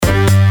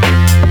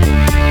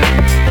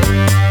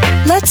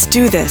Let's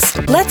do this.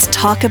 Let's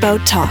talk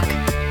about talk.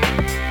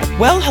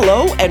 Well,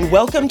 hello, and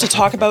welcome to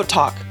Talk About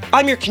Talk.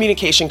 I'm your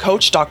communication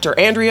coach, Dr.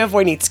 Andrea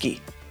Wojnicki.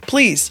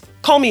 Please,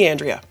 call me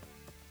Andrea.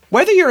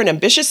 Whether you're an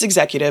ambitious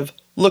executive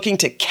looking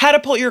to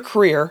catapult your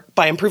career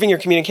by improving your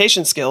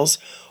communication skills,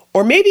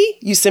 or maybe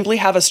you simply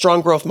have a strong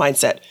growth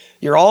mindset,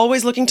 you're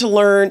always looking to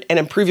learn and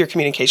improve your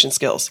communication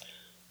skills,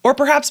 or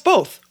perhaps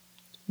both,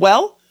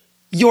 well,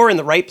 you're in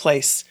the right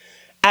place.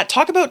 At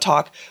Talk About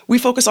Talk, we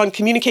focus on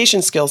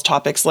communication skills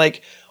topics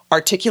like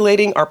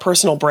articulating our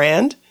personal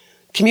brand,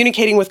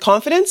 communicating with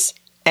confidence,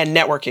 and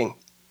networking.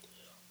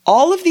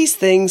 All of these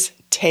things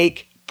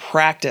take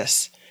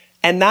practice,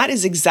 and that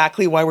is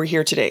exactly why we're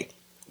here today.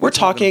 We're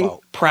talking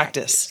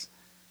practice.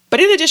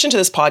 But in addition to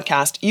this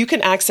podcast, you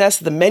can access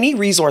the many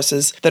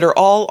resources that are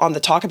all on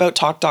the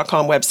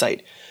talkabouttalk.com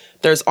website.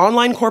 There's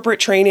online corporate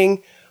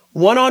training,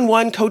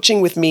 one-on-one coaching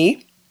with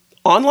me,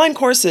 online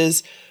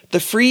courses, the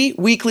free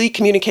weekly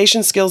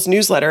communication skills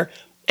newsletter,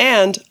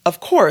 and, of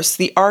course,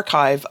 the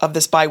archive of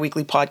this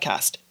bi-weekly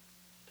podcast.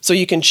 So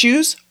you can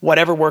choose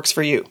whatever works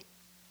for you.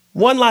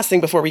 One last thing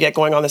before we get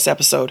going on this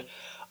episode.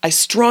 I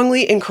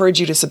strongly encourage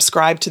you to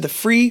subscribe to the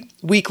free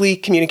weekly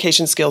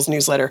communication skills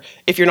newsletter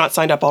if you're not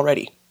signed up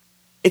already.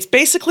 It's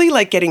basically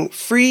like getting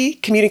free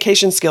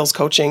communication skills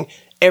coaching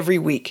every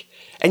week,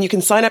 and you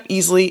can sign up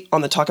easily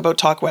on the Talk About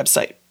Talk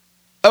website.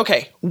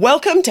 Okay,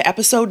 welcome to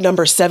episode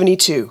number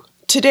 72.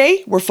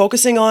 Today, we're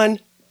focusing on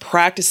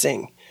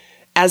practicing,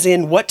 as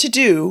in what to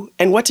do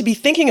and what to be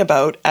thinking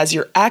about as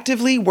you're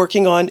actively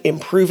working on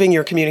improving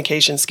your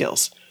communication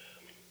skills.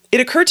 It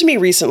occurred to me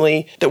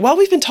recently that while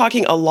we've been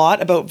talking a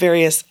lot about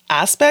various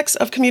aspects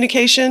of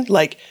communication,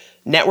 like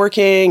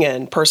networking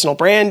and personal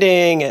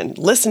branding and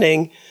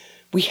listening,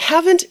 we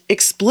haven't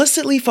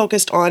explicitly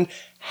focused on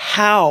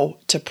how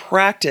to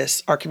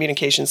practice our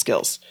communication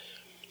skills.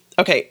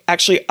 Okay,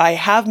 actually, I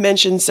have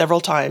mentioned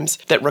several times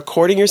that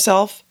recording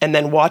yourself and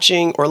then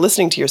watching or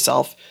listening to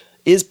yourself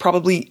is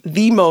probably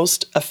the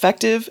most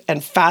effective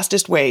and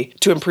fastest way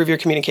to improve your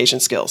communication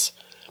skills.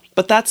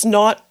 But that's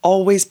not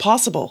always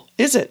possible,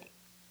 is it?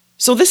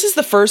 So this is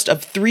the first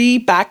of 3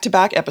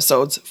 back-to-back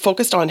episodes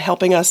focused on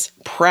helping us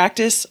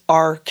practice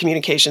our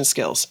communication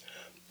skills.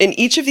 In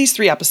each of these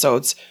 3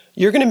 episodes,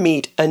 you're going to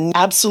meet an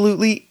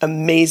absolutely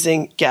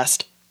amazing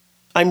guest.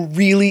 I'm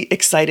really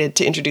excited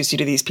to introduce you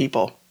to these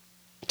people.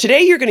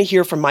 Today, you're going to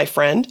hear from my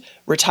friend,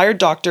 retired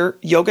doctor,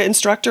 yoga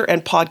instructor,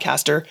 and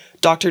podcaster,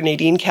 Dr.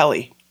 Nadine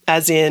Kelly,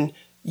 as in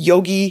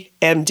Yogi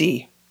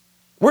MD.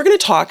 We're going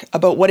to talk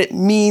about what it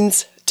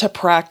means to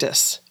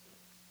practice.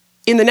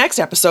 In the next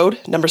episode,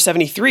 number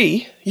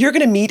 73, you're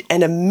going to meet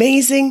an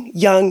amazing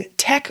young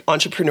tech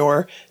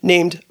entrepreneur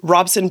named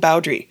Robson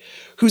Bowdry,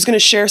 who's going to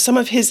share some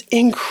of his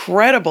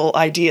incredible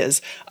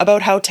ideas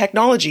about how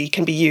technology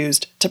can be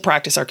used to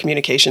practice our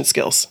communication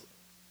skills.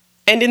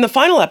 And in the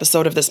final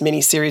episode of this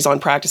mini-series on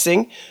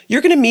practicing,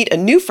 you're going to meet a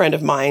new friend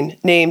of mine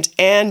named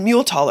Anne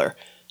Muhltaler.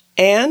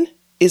 Anne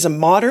is a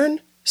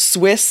modern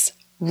Swiss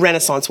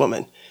Renaissance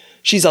woman.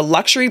 She's a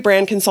luxury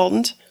brand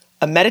consultant,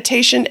 a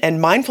meditation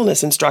and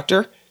mindfulness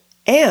instructor,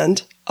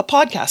 and a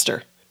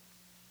podcaster.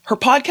 Her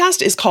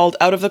podcast is called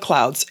Out of the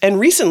Clouds, and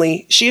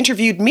recently she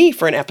interviewed me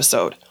for an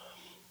episode.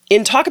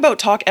 In Talk About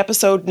Talk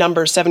episode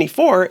number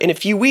 74, in a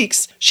few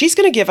weeks, she's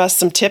going to give us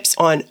some tips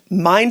on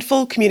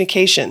mindful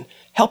communication,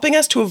 helping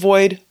us to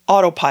avoid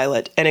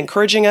autopilot and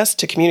encouraging us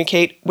to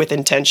communicate with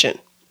intention.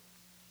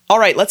 All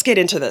right, let's get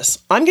into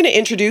this. I'm going to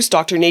introduce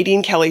Dr.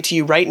 Nadine Kelly to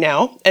you right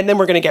now, and then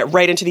we're going to get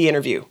right into the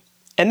interview.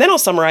 And then I'll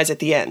summarize at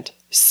the end.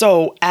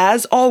 So,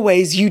 as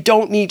always, you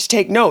don't need to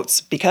take notes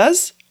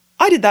because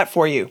I did that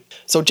for you.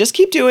 So just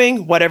keep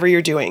doing whatever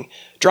you're doing.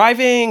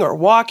 Driving or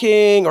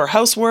walking or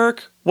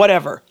housework,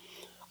 whatever.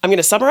 I'm going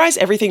to summarize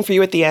everything for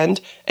you at the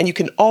end, and you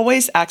can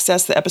always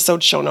access the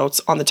episode show notes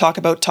on the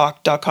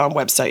talkabouttalk.com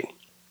website.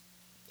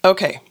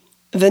 Okay,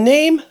 the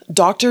name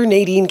Dr.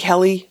 Nadine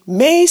Kelly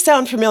may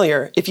sound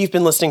familiar if you've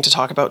been listening to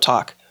Talk About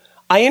Talk.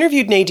 I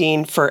interviewed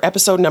Nadine for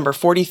episode number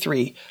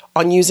 43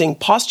 on using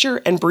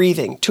posture and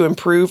breathing to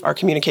improve our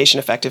communication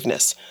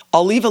effectiveness.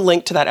 I'll leave a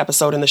link to that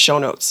episode in the show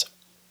notes.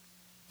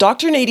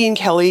 Dr. Nadine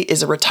Kelly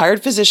is a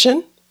retired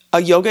physician,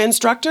 a yoga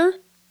instructor,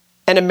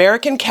 an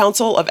American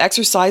Council of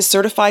Exercise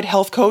certified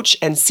health coach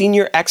and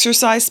senior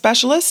exercise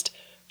specialist,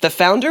 the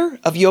founder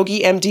of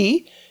Yogi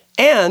MD,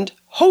 and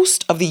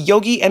host of the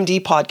Yogi MD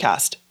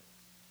podcast.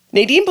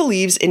 Nadine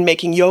believes in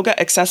making yoga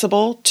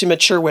accessible to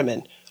mature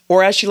women,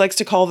 or as she likes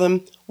to call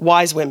them,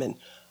 wise women,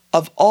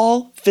 of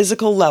all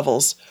physical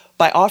levels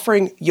by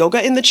offering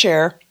yoga in the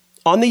chair,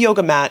 on the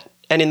yoga mat,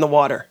 and in the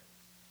water.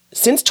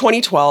 Since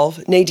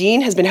 2012,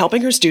 Nadine has been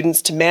helping her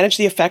students to manage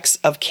the effects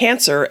of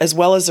cancer as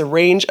well as a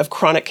range of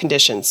chronic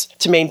conditions,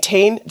 to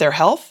maintain their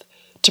health,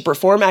 to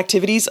perform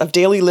activities of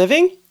daily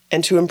living,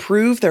 and to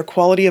improve their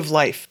quality of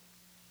life.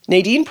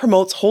 Nadine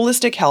promotes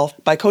holistic health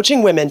by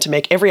coaching women to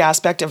make every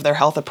aspect of their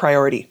health a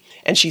priority,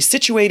 and she's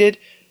situated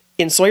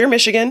in Sawyer,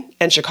 Michigan,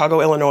 and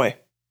Chicago, Illinois.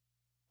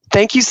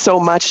 Thank you so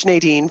much,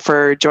 Nadine,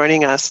 for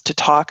joining us to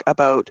talk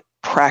about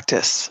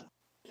practice.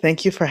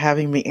 Thank you for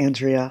having me,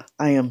 Andrea.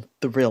 I am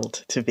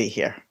thrilled to be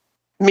here.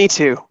 Me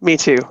too. Me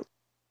too.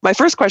 My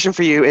first question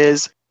for you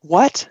is,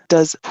 what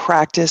does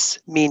practice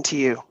mean to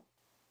you?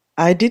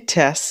 I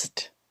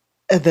detest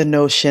the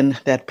notion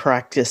that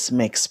practice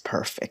makes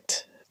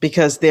perfect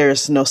because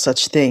there's no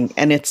such thing.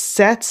 And it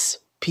sets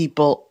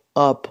people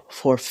up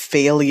for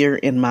failure,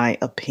 in my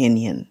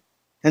opinion.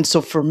 And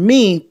so for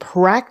me,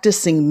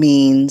 practicing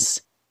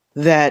means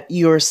that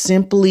you're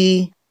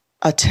simply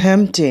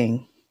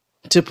attempting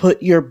to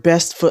put your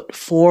best foot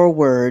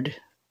forward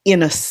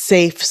in a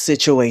safe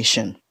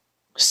situation.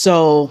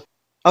 So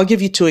I'll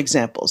give you two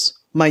examples,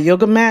 my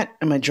yoga mat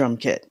and my drum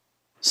kit.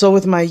 So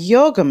with my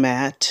yoga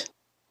mat,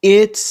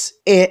 it's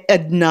a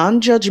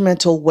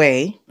non-judgmental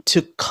way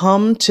to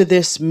come to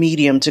this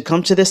medium, to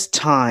come to this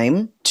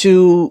time,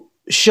 to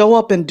show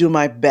up and do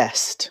my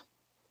best.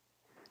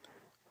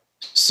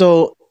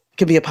 So it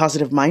can be a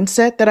positive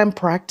mindset that I'm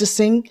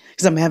practicing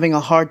because I'm having a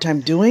hard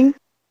time doing,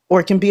 or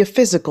it can be a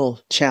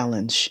physical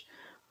challenge.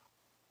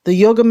 The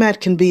yoga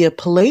mat can be a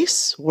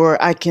place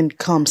where I can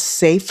come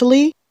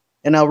safely,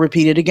 and I'll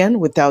repeat it again,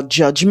 without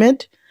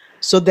judgment,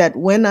 so that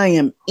when I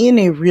am in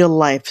a real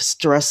life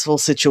stressful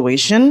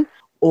situation,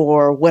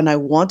 or when I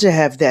want to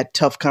have that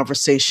tough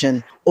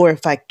conversation, or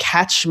if I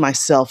catch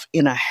myself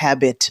in a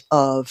habit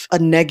of a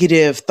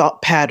negative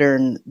thought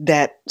pattern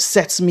that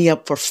sets me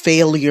up for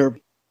failure,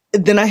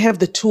 then I have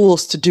the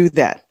tools to do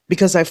that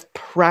because I've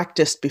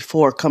practiced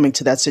before coming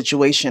to that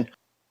situation.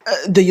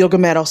 The yoga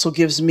mat also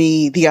gives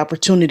me the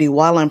opportunity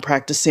while I'm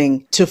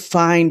practicing to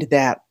find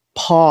that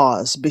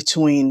pause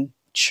between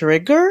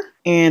trigger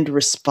and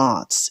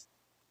response.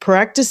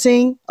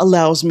 Practicing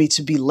allows me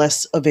to be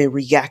less of a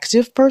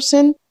reactive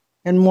person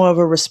and more of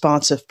a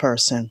responsive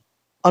person.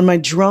 On my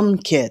drum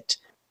kit,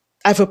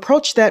 I've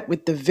approached that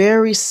with the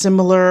very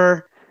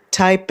similar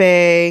type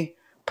A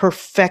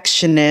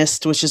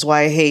perfectionist, which is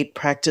why I hate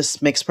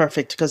practice makes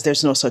perfect because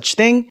there's no such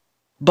thing.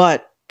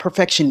 But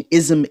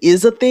perfectionism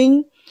is a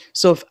thing.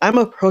 So if I'm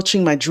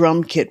approaching my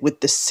drum kit with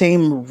the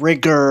same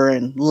rigor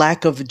and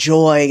lack of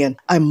joy, and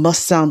I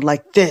must sound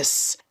like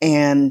this,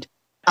 and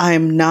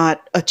I'm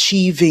not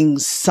achieving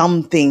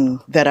something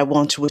that I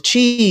want to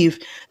achieve,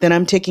 then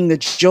I'm taking the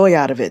joy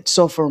out of it.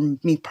 So for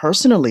me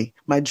personally,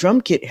 my drum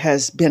kit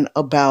has been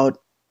about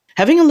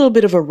having a little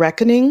bit of a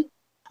reckoning,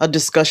 a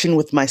discussion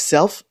with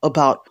myself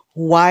about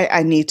why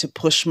I need to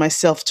push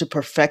myself to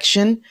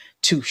perfection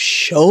to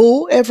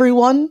show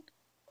everyone.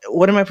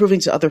 What am I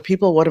proving to other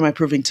people? What am I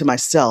proving to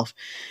myself?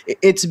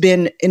 It's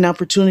been an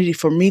opportunity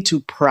for me to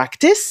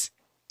practice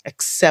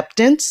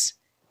acceptance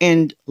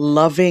and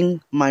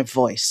loving my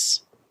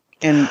voice,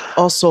 and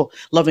also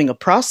loving a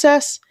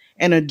process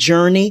and a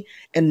journey,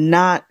 and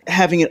not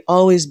having it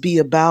always be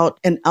about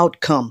an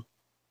outcome.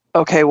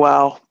 Okay,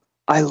 wow.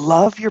 I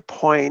love your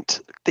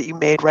point that you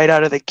made right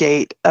out of the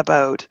gate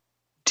about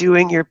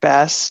doing your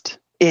best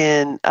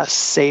in a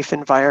safe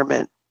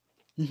environment.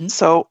 Mm-hmm.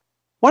 So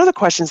one of the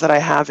questions that I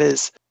have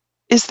is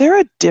there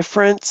a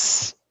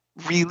difference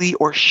really,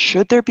 or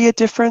should there be a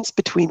difference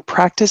between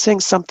practicing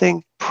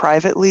something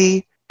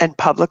privately and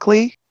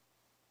publicly?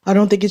 I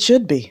don't think it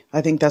should be.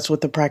 I think that's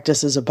what the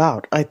practice is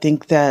about. I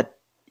think that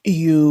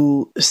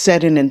you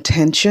set an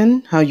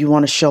intention, how you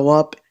want to show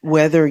up,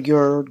 whether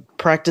you're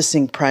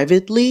practicing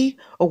privately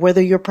or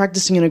whether you're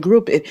practicing in a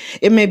group.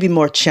 It may be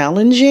more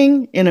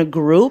challenging in a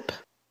group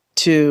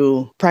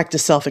to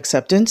practice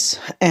self-acceptance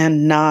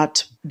and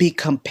not be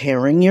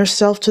comparing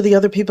yourself to the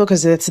other people,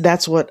 because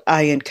that's what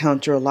I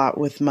encounter a lot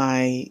with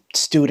my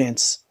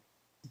students.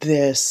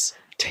 This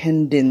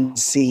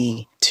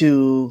tendency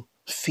to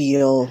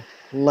feel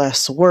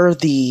less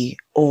worthy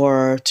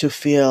or to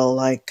feel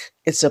like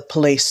it's a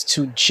place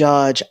to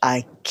judge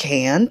I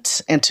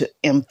can't, and to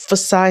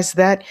emphasize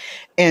that,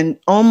 and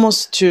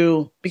almost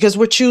to, because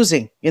we're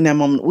choosing in that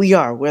moment, we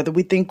are, whether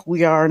we think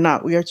we are or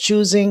not, we are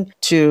choosing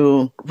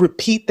to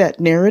repeat that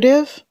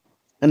narrative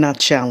and not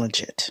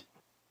challenge it.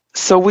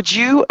 So would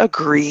you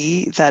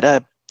agree that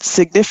a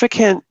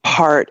significant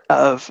part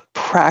of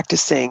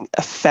practicing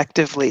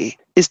effectively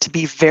is to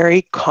be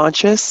very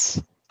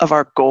conscious of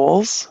our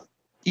goals?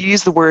 You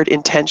use the word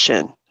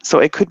intention, so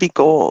it could be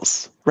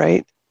goals,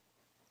 right?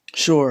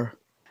 Sure.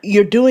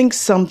 You're doing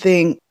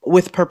something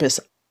with purpose.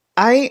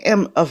 I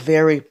am a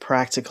very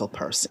practical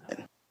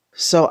person.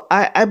 So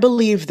I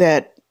believe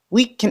that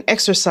we can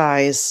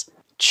exercise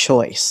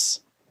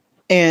choice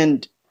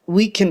and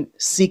we can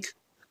seek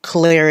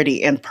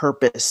clarity and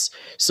purpose.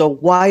 So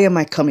why am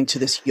I coming to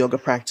this yoga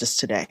practice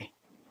today?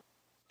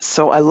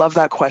 So I love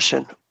that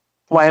question.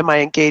 Why am I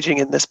engaging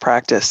in this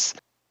practice?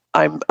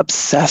 I'm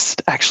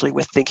obsessed actually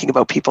with thinking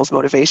about people's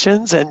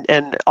motivations,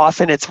 and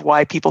often it's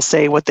why people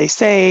say what they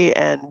say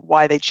and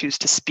why they choose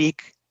to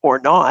speak or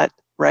not,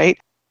 right?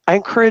 I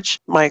encourage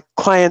my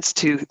clients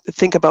to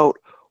think about,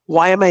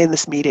 why am I in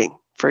this meeting,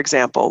 for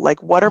example?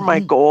 Like, what are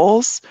my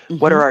goals?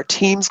 What are our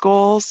team's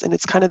goals? And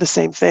it's kind of the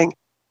same thing.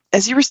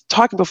 As you were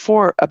talking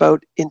before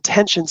about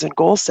intentions and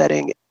goal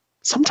setting,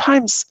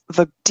 sometimes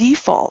the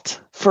default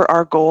for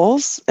our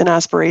goals and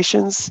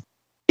aspirations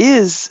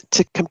is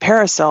to compare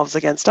ourselves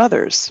against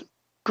others.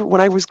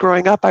 When I was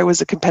growing up, I was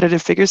a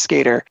competitive figure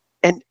skater.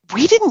 And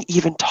we didn't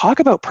even talk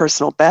about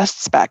personal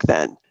bests back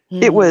then.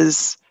 It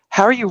was,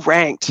 how are you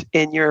ranked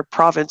in your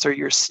province or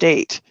your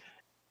state?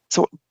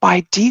 So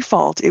by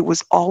default, it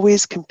was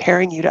always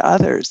comparing you to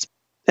others.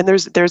 And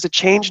there's a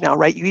change now,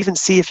 right? You even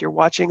see, if you're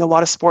watching a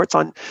lot of sports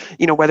on,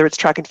 whether it's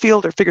track and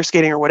field or figure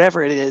skating or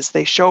whatever it is,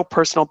 they show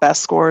personal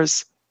best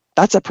scores.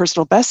 That's a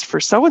personal best for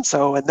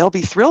so-and-so, and they'll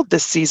be thrilled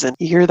this season.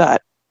 You hear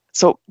that.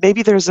 So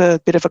maybe there's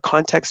a bit of a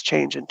context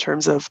change in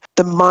terms of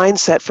the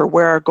mindset for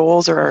where our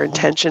goals or our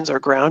intentions are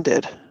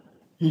grounded.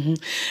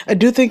 I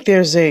do think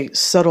there's a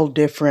subtle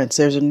difference.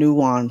 There's a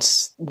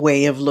nuanced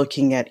way of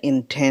looking at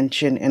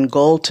intention and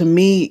goal. To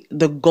me,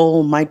 the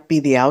goal might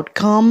be the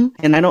outcome,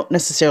 and I don't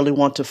necessarily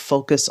want to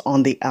focus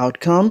on the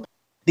outcome.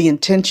 The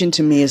intention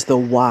to me is the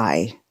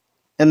why.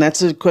 And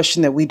that's a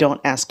question that we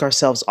don't ask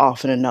ourselves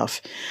often enough.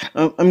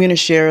 I'm going to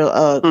share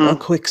a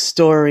quick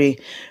story.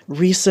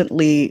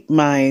 Recently,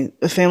 my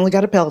family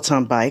got a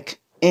Peloton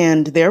bike,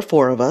 and there are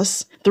 4 of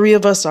us. 3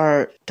 of us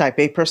are type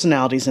A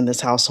personalities in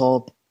this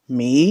household.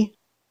 Me,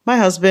 my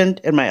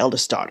husband, and my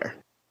eldest daughter.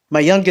 My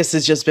youngest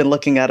has just been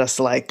looking at us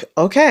like,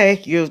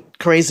 okay, you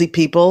crazy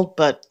people,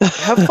 but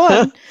have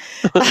fun.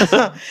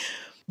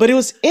 But it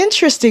was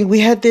interesting. We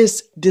had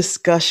this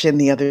discussion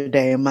the other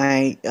day.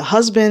 My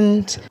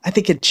husband, I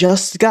think, had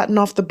just gotten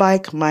off the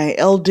bike. My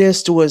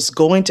eldest was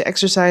going to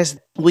exercise.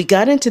 We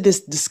got into this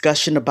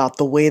discussion about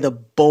the way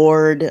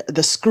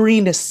the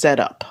screen is set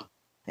up.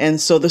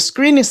 And so the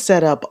screen is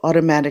set up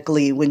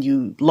automatically when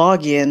you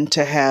log in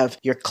to have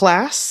your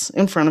class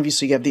in front of you.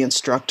 So you have the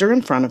instructor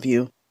in front of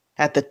you.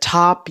 At the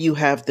top, you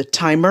have the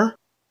timer.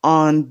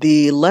 On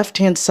the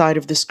left-hand side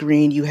of the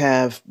screen, you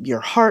have your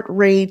heart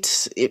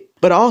rate,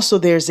 but also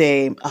there's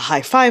a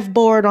high five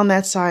board on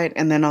that side.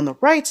 And then on the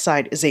right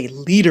side is a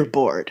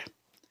leaderboard.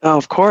 Oh,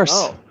 of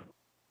course.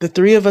 The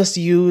 3 of us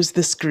use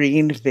the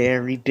screen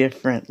very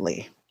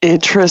differently.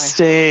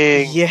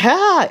 Interesting.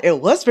 Yeah, it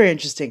was very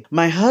interesting.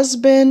 My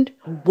husband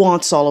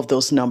wants all of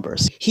those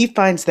numbers. He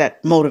finds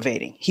that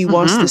motivating. He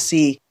wants to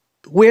see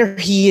where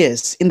he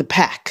is in the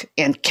pack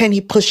and can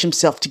he push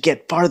himself to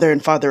get farther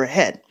and farther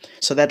ahead.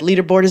 So that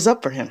leaderboard is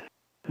up for him.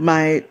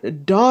 My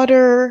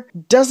daughter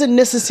doesn't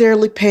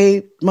necessarily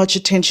pay much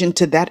attention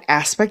to that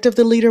aspect of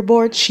the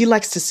leaderboard. She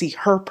likes to see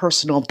her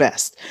personal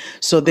best.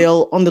 So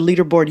on the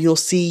leaderboard, you'll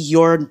see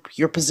your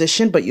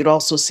position, but you'd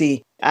also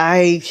see,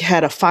 I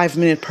had a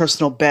 5-minute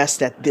personal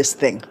best at this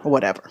thing or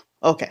whatever.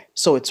 Okay,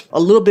 so it's a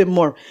little bit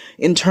more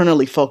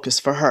internally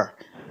focused for her.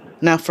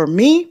 Now for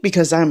me,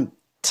 because I'm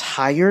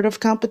tired of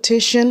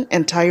competition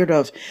and tired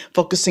of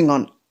focusing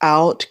on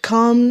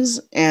outcomes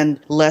and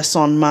less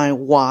on my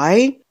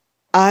why,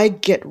 I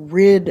get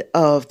rid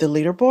of the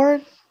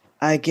leaderboard.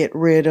 I get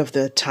rid of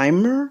the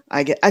timer.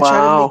 I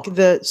try to make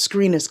the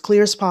screen as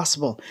clear as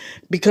possible,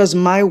 because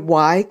my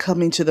why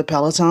coming to the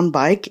Peloton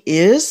bike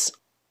is,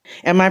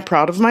 am I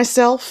proud of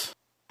myself?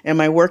 Am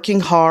I working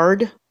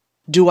hard?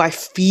 Do I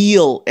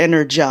feel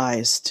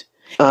energized?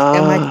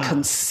 Am I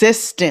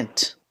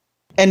consistent?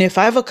 And if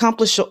I've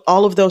accomplished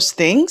all of those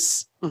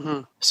things,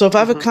 so if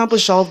I've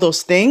accomplished all of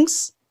those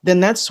things,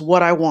 then that's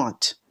what I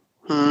want.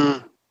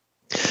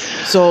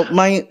 So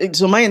my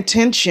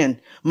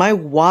intention, my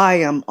why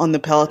I'm on the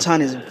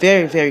Peloton is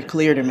very, very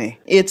clear to me.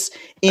 It's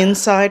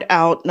inside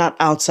out, not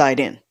outside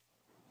in.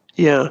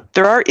 Yeah,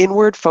 there are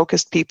inward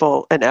focused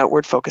people and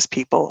outward focused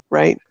people,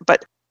 right?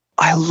 But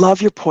I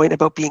love your point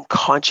about being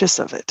conscious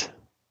of it.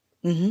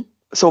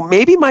 So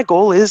maybe my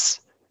goal is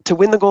to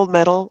win the gold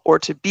medal or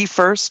to be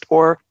first,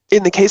 or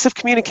in the case of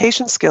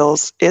communication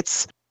skills,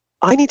 it's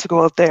I need to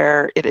go out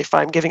there, if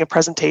I'm giving a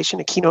presentation,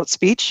 a keynote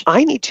speech,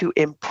 I need to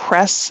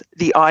impress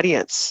the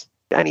audience.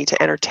 I need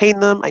to entertain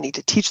them. I need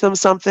to teach them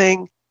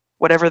something,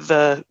 whatever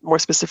the more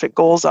specific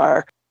goals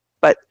are.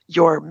 But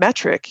your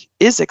metric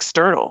is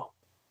external.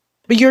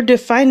 But you're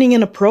defining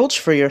an approach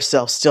for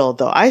yourself still,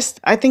 though. I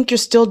think you're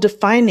still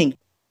defining.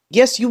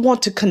 Yes, you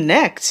want to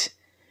connect.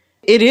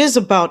 It is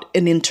about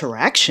an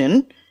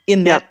interaction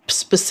in that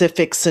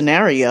specific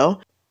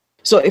scenario.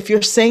 So if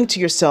you're saying to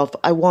yourself,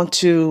 I want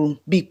to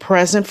be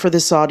present for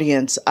this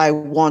audience, I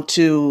want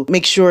to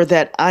make sure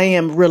that I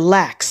am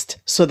relaxed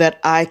so that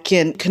I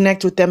can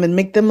connect with them and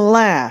make them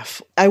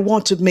laugh. I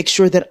want to make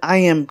sure that I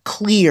am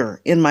clear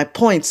in my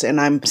points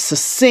and I'm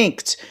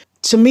succinct.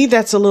 To me,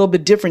 that's a little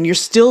bit different. You're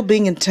still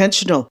being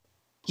intentional.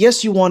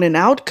 Yes, you want an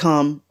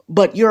outcome,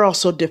 but you're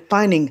also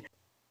defining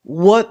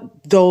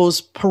what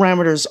those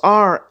parameters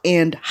are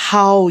and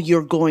how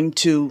you're going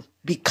to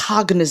be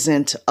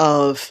cognizant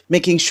of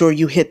making sure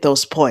you hit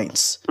those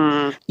points.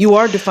 You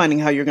are defining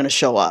how you're going to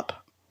show up.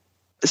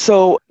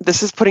 So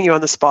this is putting you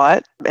on the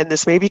spot, and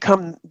this may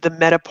become the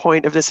meta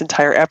point of this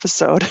entire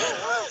episode.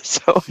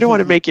 So I don't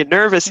want to make you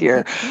nervous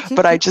here,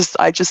 but I just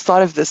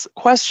thought of this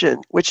question,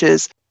 which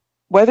is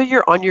whether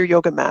you're on your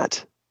yoga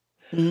mat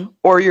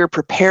or you're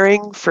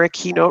preparing for a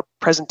keynote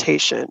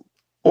presentation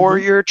or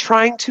you're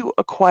trying to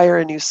acquire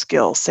a new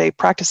skill, say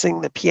practicing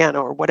the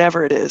piano or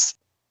whatever it is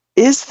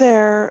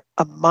there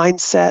a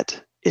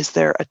mindset Is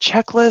there a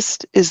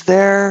checklist? Is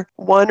there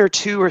one or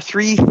two or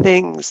three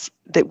things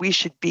that we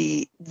should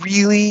be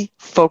really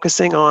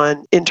focusing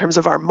on in terms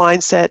of our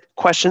mindset,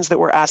 questions that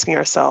we're asking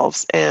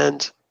ourselves,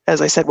 and,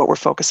 as I said, what we're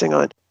focusing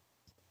on?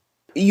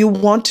 You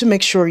want to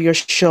make sure you're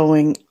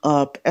showing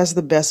up as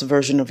the best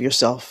version of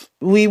yourself.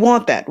 We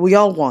want that. We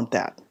all want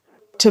that.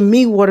 To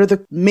me, what are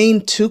the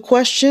main two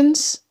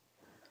questions?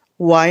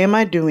 Why am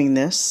I doing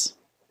this?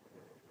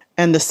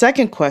 And the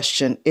second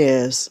question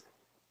is,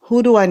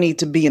 who do I need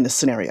to be in the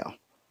scenario?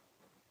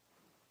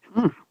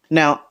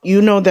 Now,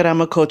 you know that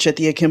I'm a coach at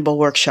the Akimbo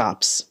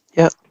workshops.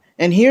 Yep.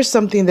 And here's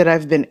something that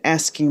I've been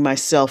asking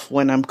myself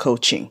when I'm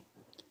coaching.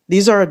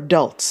 These are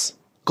adults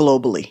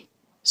globally.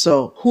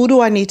 So who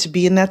do I need to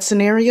be in that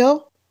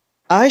scenario?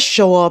 I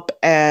show up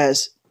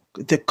as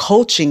the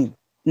coaching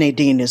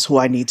Nadine is who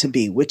I need to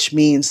be, which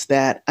means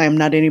that I am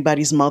not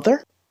anybody's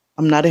mother.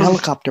 I'm not a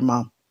helicopter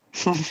mom.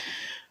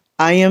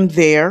 I am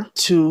there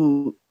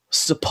to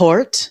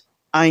support.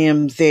 I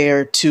am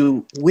there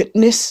to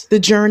witness the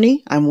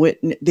journey. I'm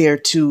there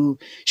to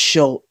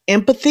show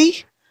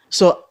empathy.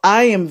 So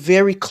I am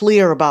very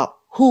clear about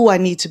who I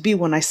need to be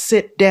when I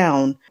sit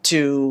down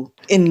to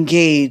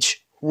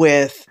engage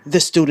with the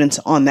students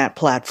on that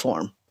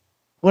platform.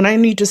 When I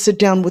need to sit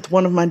down with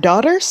one of my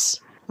daughters,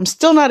 I'm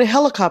still not a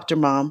helicopter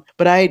mom,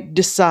 but I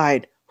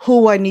decide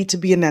who I need to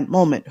be in that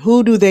moment.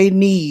 Who do they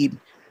need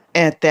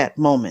at that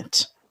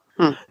moment?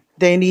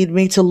 They need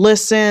me to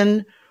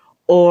listen,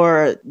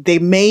 or they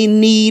may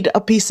need a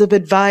piece of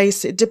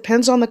advice. It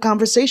depends on the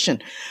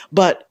conversation.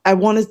 But I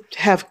want to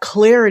have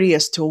clarity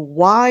as to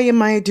why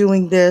am I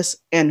doing this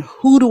and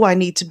who do I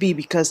need to be,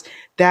 because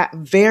that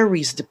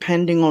varies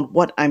depending on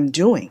what I'm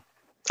doing.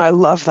 I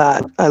love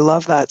that. I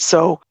love that.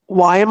 So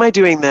why am I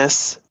doing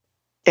this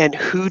and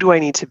who do I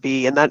need to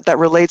be? And that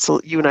relates,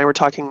 you and I were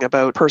talking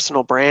about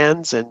personal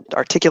brands and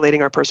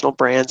articulating our personal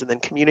brands and then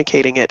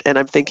communicating it. And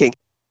I'm thinking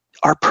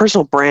our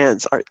personal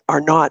brands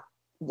are not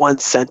one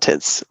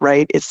sentence,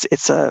 right?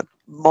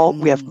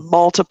 We have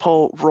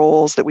multiple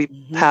roles that we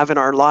have in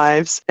our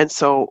lives. And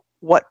so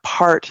what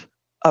part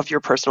of your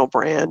personal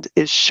brand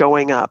is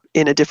showing up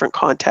in a different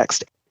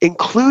context,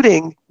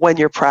 including when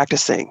you're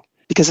practicing?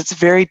 Because it's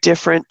very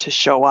different to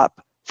show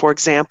up, for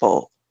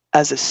example,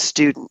 as a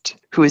student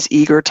who is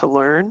eager to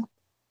learn,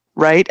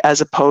 right?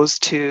 As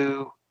opposed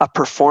to a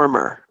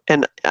performer.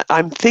 And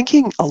I'm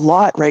thinking a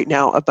lot right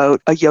now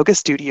about a yoga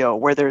studio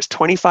where there's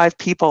 25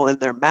 people in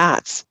their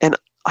mats. And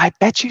I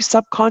bet you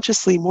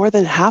subconsciously more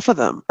than half of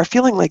them are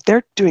feeling like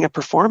they're doing a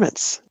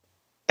performance.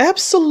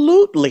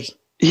 Absolutely.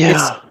 Yeah.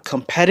 It's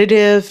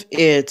competitive.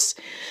 And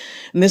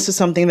this is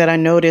something that I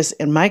notice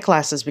in my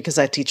classes because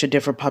I teach a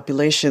different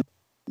population.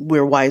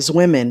 We're wise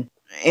women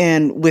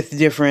and with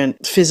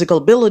different physical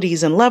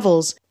abilities and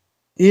levels.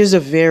 Here's a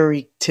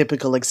very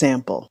typical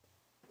example.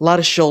 A lot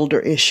of shoulder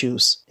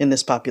issues in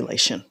this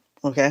population.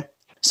 Okay.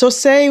 So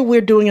say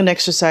we're doing an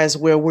exercise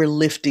where we're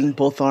lifting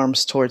both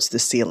arms towards the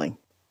ceiling.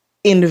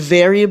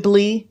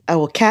 Invariably, I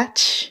will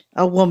catch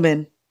a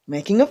woman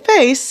making a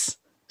face,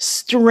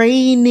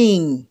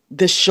 straining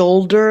the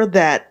shoulder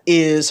that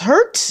is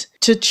hurt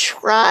to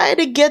try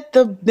to get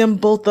them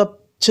both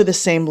up to the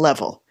same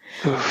level.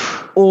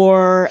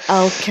 Or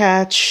I'll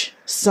catch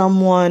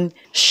someone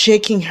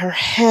shaking her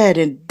head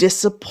in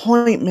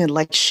disappointment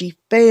like she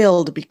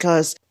failed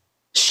because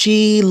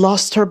she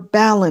lost her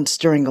balance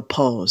during a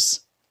pose.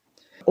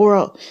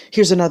 Or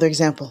here's another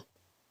example.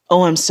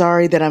 Oh, I'm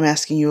sorry that I'm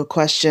asking you a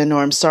question,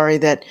 or I'm sorry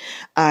that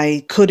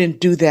I couldn't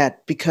do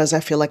that because I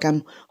feel like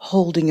I'm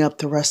holding up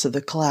the rest of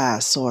the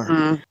class,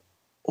 or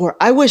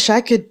I wish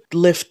I could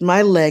lift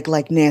my leg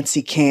like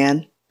Nancy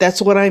can.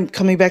 That's what I'm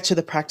coming back to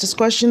the practice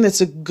question.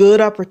 That's a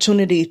good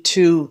opportunity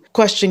to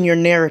question your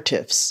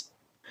narratives.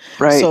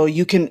 Right. So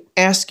you can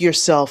ask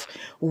yourself,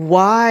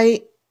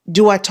 why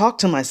do I talk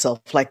to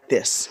myself like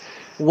this?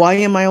 Why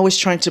am I always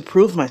trying to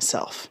prove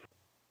myself?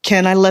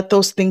 Can I let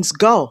those things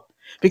go?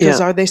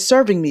 Because are they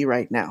serving me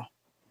right now?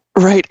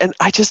 Right. And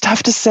I just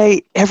have to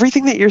say,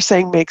 everything that you're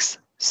saying makes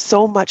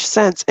so much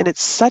sense. And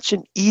it's such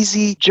an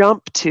easy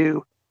jump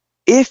to,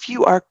 if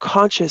you are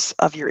conscious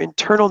of your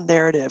internal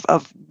narrative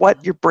of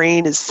what your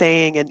brain is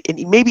saying, and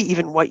maybe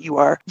even what you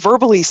are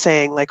verbally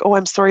saying, like, oh,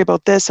 I'm sorry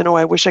about this, and oh,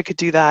 I wish I could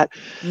do that,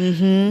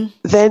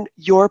 then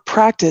your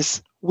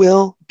practice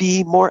will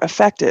be more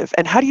effective.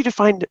 And how do you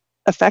define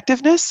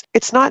effectiveness?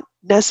 It's not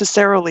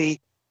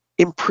necessarily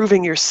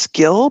improving your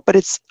skill, but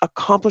it's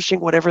accomplishing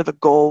whatever the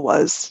goal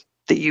was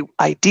that you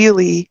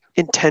ideally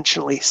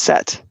intentionally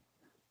set,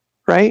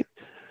 right?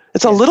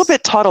 It's a little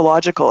bit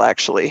tautological,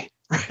 actually,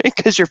 right?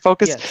 Because you're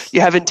focused,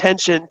 you have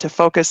intention to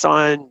focus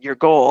on your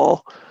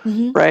goal,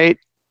 right?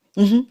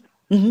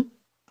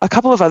 A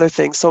couple of other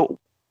things. So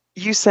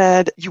you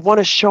said you want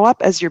to show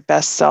up as your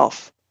best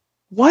self.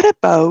 What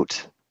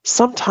about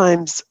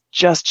sometimes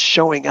just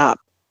showing up?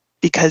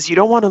 Because you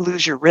don't want to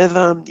lose your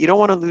rhythm, you don't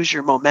want to lose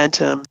your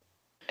momentum,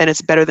 and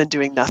it's better than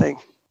doing nothing.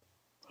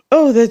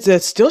 Oh,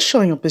 that's still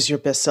showing up as your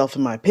best self,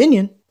 in my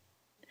opinion.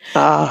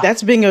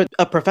 That's being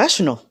a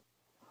professional.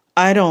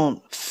 I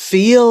don't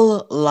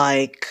feel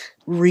like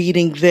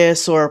reading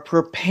this or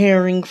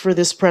preparing for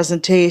this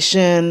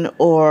presentation,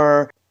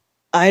 or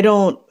I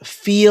don't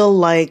feel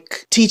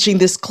like teaching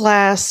this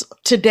class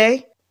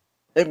today.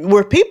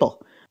 We're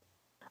people.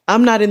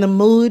 I'm not in the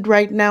mood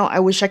right now. I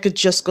wish I could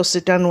just go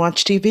sit down and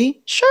watch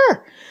TV.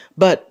 Sure.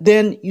 But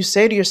then you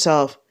say to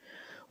yourself,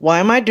 why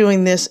am I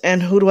doing this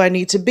and who do I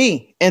need to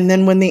be? And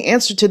then when the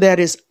answer to that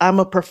is I'm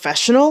a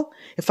professional,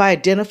 if I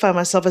identify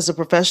myself as a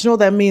professional,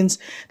 that means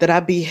that I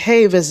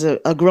behave as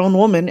a grown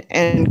woman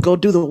and go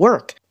do the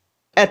work.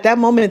 At that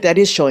moment, that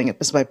is showing up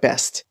as my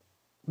best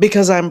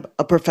because I'm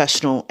a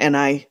professional and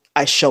I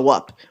show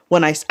up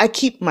when I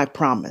keep my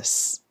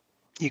promise.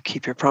 You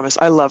keep your promise.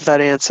 I love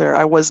that answer.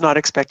 I was not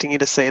expecting you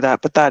to say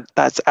that, but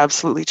that's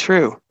absolutely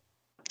true.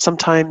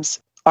 Sometimes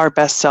our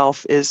best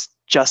self is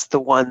just the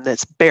one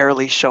that's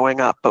barely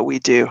showing up, but we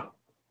do.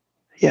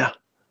 Yeah.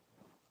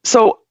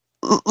 So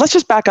let's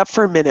just back up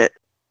for a minute.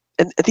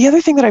 And the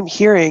other thing that I'm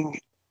hearing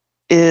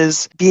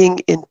is being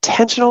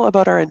intentional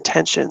about our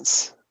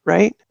intentions,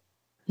 right?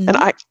 Mm-hmm.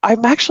 And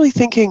I'm actually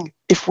thinking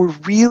if we're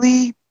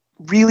really,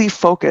 really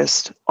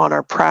focused on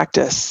our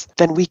practice,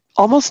 then we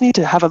almost need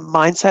to have a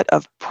mindset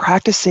of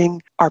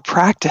practicing our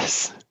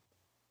practice.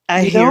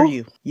 I hear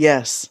you.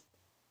 Yes.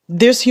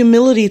 There's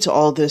humility to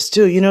all this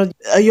too. You know,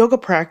 a yoga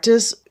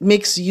practice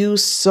makes you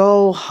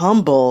so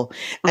humble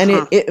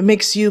and it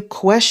makes you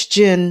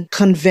question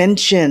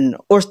convention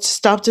or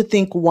stop to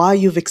think why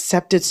you've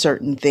accepted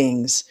certain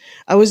things.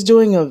 I was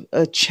doing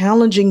a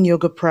challenging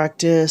yoga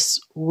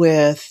practice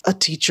with a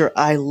teacher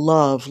I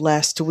love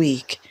last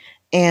week.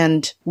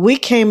 And we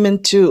came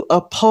into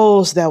a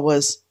pose that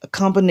was a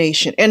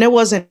combination. And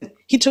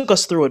he took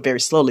us through it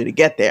very slowly to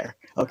get there.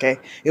 Okay.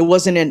 It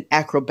wasn't an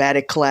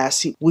acrobatic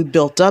class. We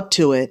built up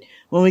to it.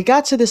 When we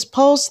got to this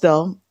pose,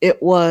 though,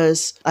 it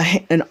was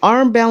an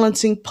arm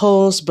balancing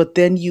pose, but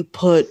then you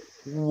put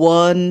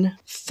one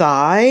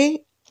thigh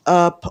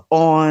up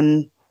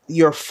on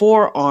your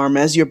forearm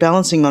as you're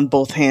balancing on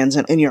both hands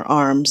and in your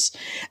arms.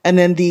 And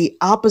then the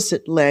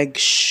opposite leg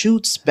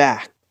shoots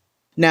back.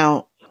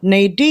 Now,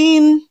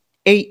 Nadine,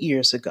 8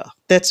 years ago,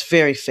 that's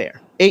very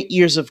fair. 8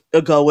 years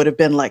ago would have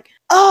been like,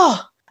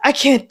 oh, I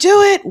can't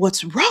do it.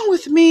 What's wrong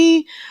with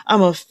me?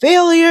 I'm a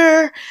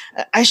failure.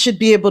 I should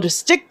be able to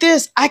stick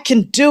this. I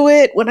can do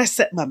it. When I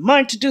set my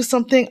mind to do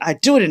something, I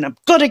do it and I'm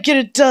going to get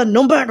it done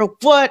no matter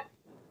what.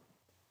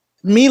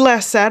 Me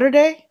last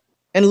Saturday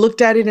and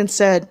looked at it and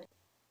said,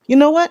 you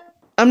know what?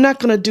 I'm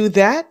not going to do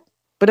that,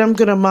 but I'm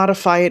going to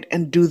modify it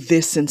and do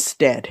this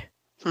instead.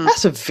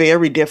 That's a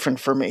very different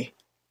for me.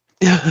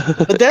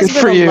 But that's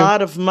been a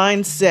lot of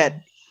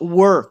mindset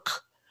work.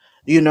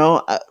 You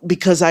know,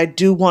 because I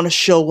do want to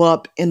show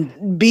up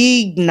and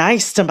be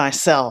nice to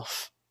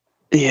myself.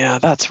 Yeah,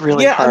 that's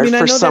really hard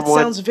for someone. I know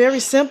that sounds very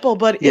simple,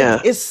 but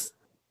it's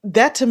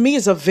that to me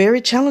is a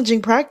very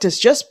challenging practice.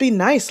 Just be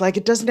nice. Like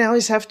it doesn't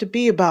always have to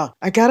be about,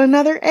 I got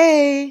another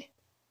A.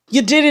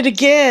 You did it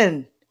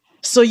again.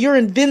 So you're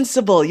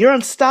invincible. You're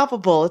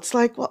unstoppable. It's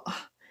like, well,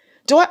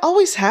 do I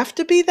always have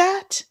to be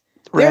that?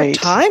 Right. There are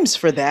times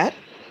for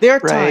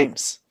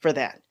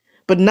that.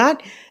 But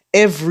not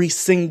every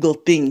single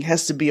thing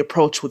has to be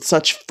approached with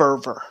such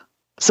fervor.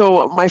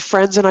 So my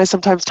friends and I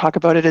sometimes talk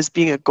about it as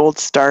being a gold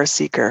star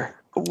seeker.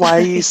 Why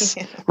you,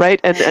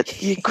 right? And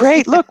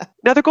great, look,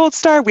 another gold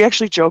star. We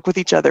actually joke with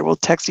each other. We'll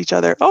text each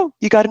other, oh,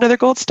 you got another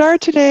gold star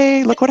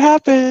today. Look what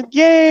happened.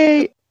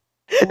 Yay.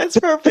 That's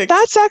perfect. But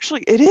that's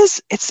actually,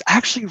 it's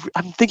actually,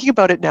 I'm thinking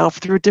about it now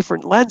through a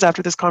different lens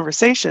after this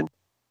conversation.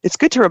 It's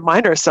good to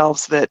remind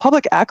ourselves that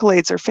public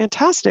accolades are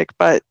fantastic,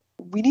 but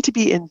we need to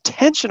be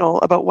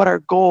intentional about what our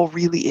goal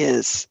really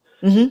is.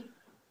 Mm-hmm.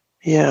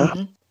 Yeah.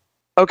 Mm-hmm.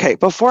 Okay,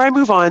 before I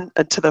move on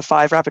to the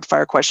 5 rapid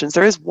fire questions,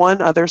 there is one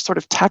other sort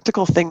of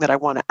tactical thing that I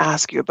want to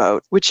ask you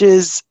about, which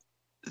is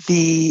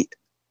the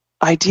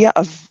idea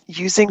of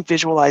using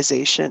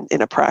visualization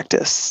in a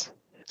practice.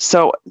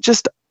 So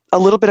just a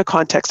little bit of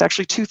context,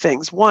 actually 2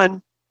 things.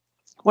 One,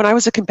 when I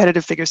was a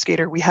competitive figure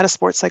skater, we had a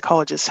sports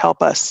psychologist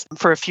help us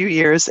for a few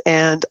years,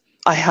 and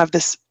I have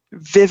this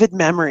vivid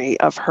memory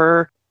of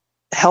her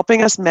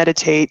helping us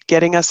meditate,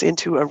 getting us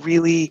into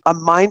a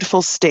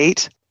mindful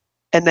state,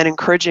 and then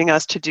encouraging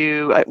us to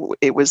do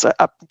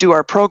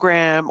our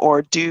program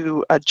or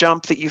do a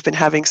jump that you've been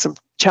having some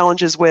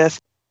challenges with,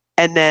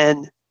 and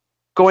then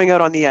going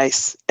out on the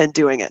ice and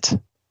doing it.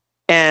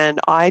 And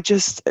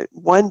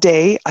one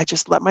day, I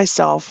just let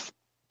myself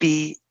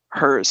be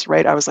hers,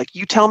 right? I was like,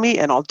 you tell me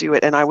and I'll do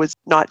it. And I was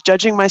not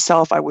judging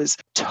myself. I was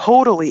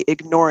totally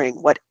ignoring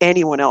what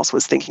anyone else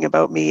was thinking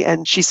about me.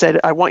 And she said,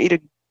 I want you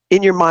to,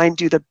 in your mind,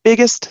 do the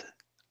biggest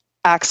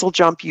axle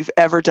jump you've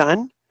ever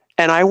done.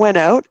 And I went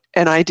out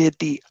and I did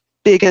the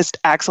biggest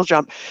axle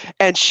jump.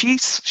 And she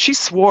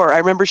swore. I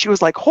remember she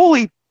was like,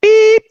 holy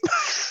beep.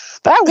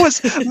 That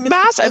was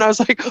massive. And I was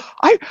like,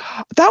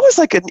 that was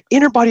like an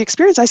inner body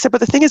experience. I said, but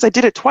the thing is, I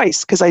did it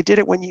twice because I did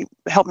it when you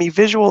helped me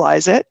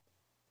visualize it.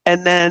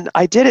 And then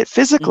I did it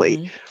physically.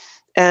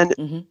 Mm-hmm.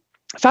 And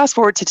fast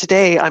forward to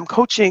today, I'm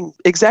coaching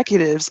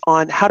executives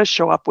on how to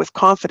show up with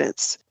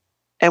confidence.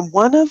 And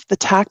one of the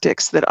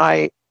tactics that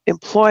I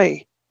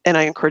employ and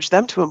I encourage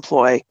them to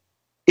employ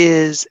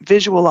is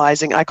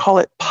visualizing. I call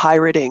it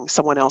pirating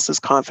someone else's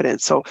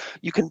confidence. So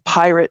you can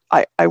pirate.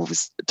 I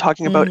was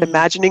talking about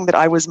imagining that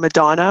I was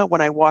Madonna when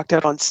I walked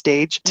out on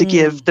stage to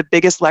give the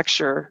biggest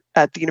lecture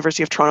at the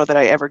University of Toronto that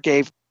I ever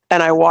gave.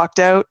 And I walked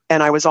out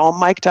and I was all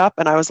mic'd up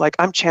and I was like,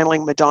 I'm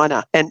channeling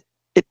Madonna. And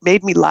it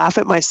made me laugh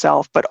at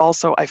myself, but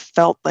also I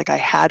felt like I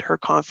had her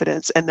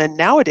confidence. And then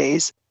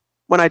nowadays,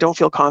 when I don't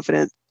feel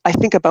confident, I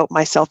think about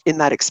myself in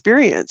that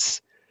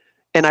experience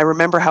and I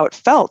remember how it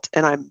felt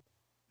and I'm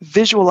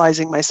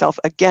visualizing myself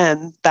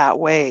again that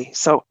way.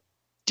 So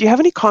do you have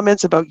any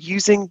comments about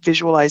using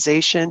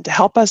visualization to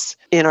help us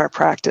in our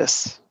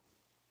practice?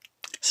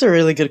 It's a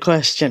really good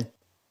question.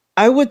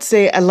 I would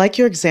say I like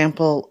your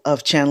example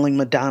of channeling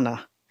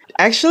Madonna.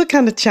 I actually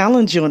kind of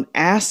challenge you and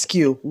ask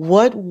you,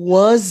 what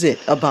was it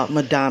about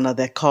Madonna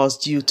that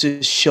caused you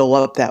to show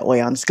up that way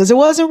on this? Because it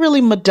wasn't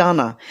really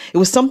Madonna. It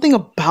was something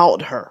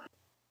about her.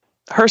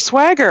 Her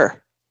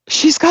swagger.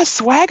 She's got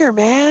swagger,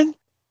 man.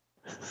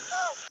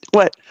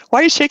 What? Why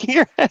are you shaking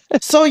your head?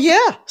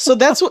 So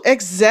that's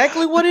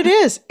exactly what it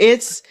is.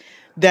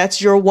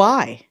 That's your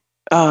why.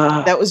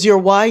 That was your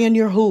why and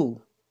your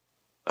who.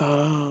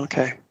 Oh,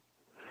 okay.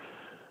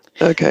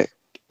 Okay.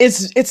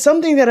 It's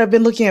something that I've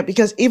been looking at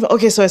because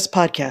so as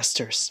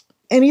podcasters,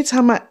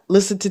 anytime I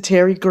listen to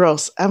Terry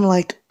Gross, I'm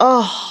like,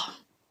 oh,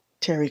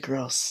 Terry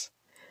Gross.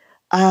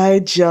 I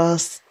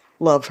just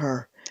love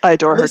her. I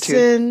adore her too.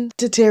 Listen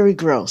to Terry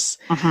Gross.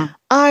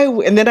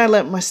 And then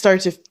I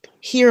start to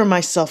hear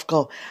myself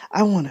go,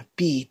 I want to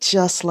be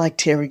just like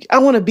Terry. I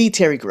want to be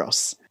Terry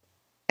Gross.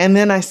 And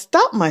then I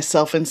stopped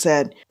myself and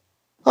said,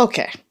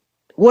 okay,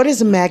 what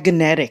is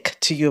magnetic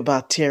to you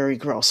about Terry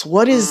Gross?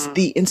 What is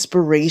the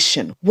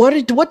inspiration?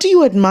 What do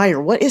you admire?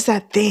 What is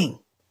that thing?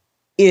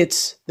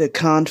 It's the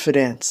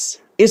confidence.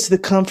 It's the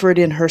comfort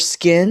in her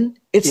skin.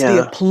 It's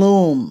the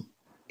aplomb.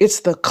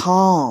 It's the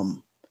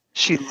calm.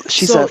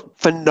 She's a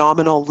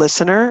phenomenal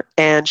listener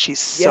and she's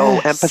so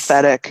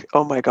empathetic.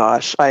 Oh my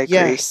gosh, I agree.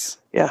 Yes.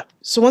 Yeah.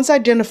 So once I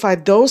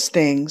identified those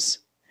things,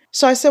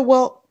 so I said,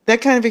 well,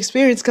 that kind of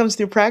experience comes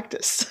through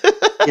practice.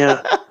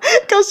 Yeah.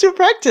 It comes through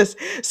practice.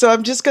 So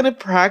I'm just going to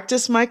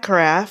practice my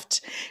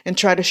craft and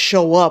try to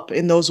show up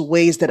in those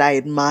ways that I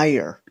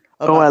admire.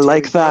 Oh, I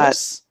like that.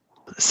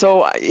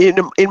 So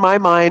in my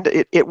mind,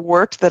 it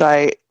worked that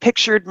I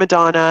pictured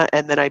Madonna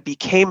and then I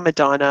became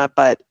Madonna.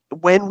 But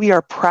when we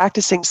are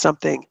practicing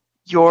something,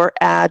 your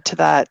add to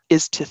that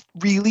is to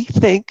really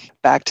think,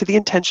 back to the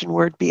intention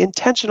word, be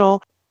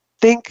intentional,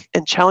 think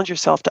and challenge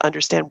yourself to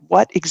understand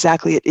what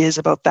exactly it is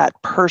about that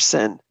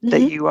person that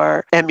you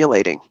are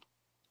emulating.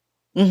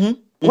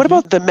 What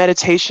about the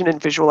meditation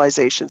and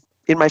visualization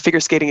in my figure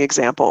skating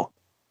example,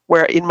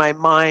 where in my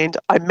mind,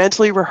 I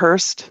mentally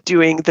rehearsed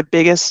doing the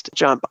biggest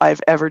jump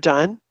I've ever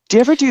done? Do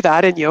you ever do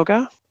that in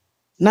yoga?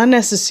 Not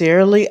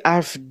necessarily.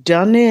 I've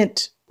done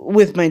it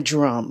with my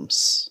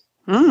drums.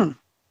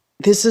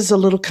 This is a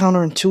little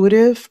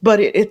counterintuitive,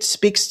 but it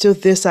speaks to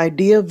this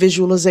idea of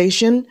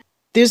visualization.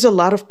 There's a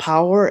lot of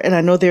power, and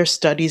I know there are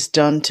studies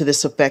done to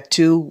this effect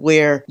too,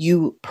 where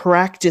you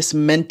practice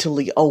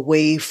mentally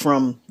away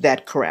from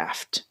that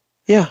craft.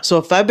 Yeah. So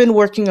if I've been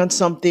working on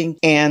something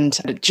and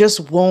it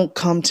just won't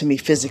come to me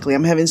physically,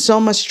 I'm having so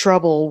much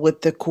trouble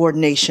with the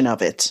coordination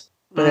of it.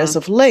 But as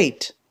of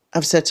late,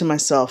 I've said to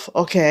myself,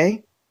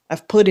 okay,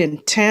 I've put in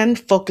 10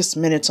 focused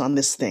minutes on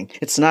this thing.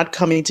 It's not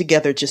coming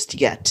together just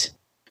yet.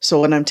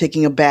 So when I'm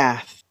taking a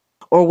bath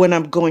or when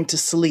I'm going to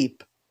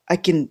sleep, I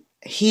can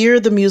hear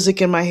the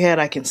music in my head.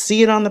 I can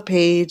see it on the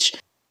page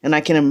and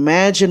I can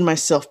imagine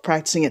myself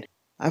practicing it.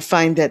 I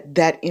find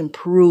that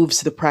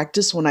improves the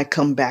practice when I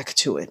come back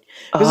to it.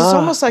 Because it's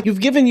almost like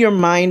you've given your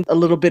mind a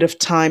little bit of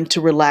time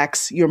to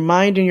relax, your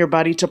mind and your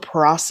body to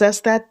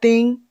process that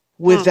thing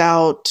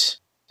without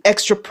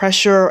extra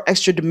pressure,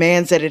 extra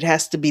demands that it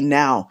has to be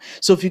now.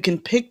 So if you can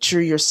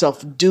picture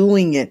yourself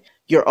doing it,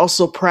 you're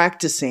also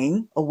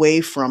practicing away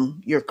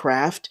from your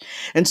craft.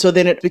 And so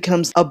then it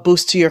becomes a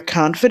boost to your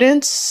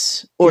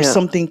confidence or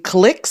something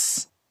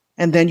clicks,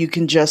 and then you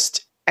can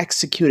just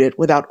execute it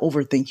without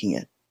overthinking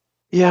it.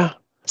 Yeah.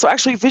 So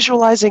actually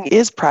visualizing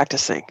is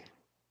practicing.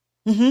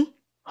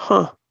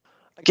 Huh.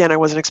 Again, I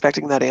wasn't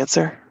expecting that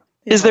answer.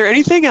 Yeah. Is there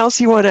anything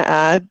else you want to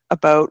add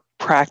about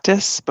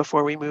practice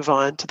before we move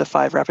on to the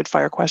 5 rapid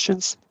fire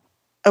questions?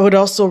 I would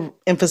also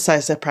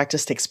emphasize that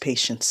practice takes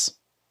patience.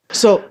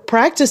 So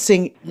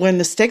practicing when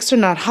the stakes are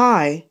not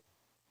high,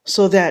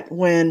 so that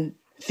when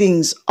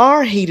things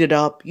are heated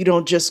up, you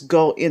don't just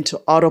go into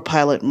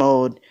autopilot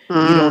mode.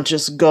 You don't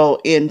just go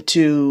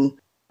into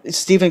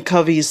Stephen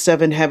Covey's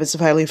 7 Habits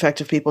of Highly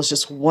Effective People. Is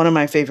just one of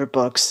my favorite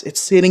books. It's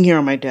sitting here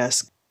on my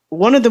desk.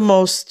 One of the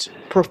most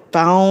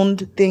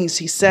profound things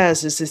he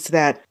says is it's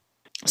that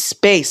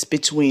space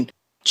between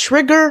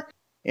trigger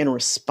and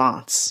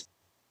response.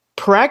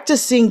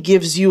 Practicing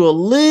gives you a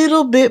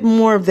little bit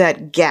more of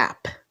that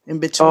gap in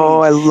between.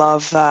 Oh, I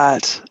love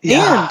that.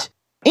 Yeah.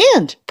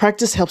 And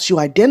practice helps you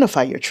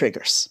identify your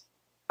triggers.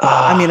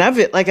 I mean, I've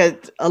like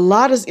a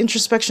lot of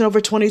introspection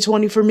over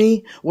 2020 for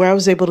me, where I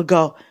was able to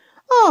go,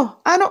 oh,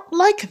 I don't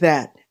like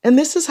that. And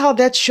this is how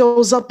that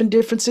shows up in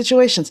different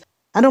situations.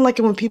 I don't like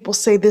it when people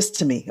say this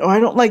to me, or I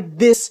don't like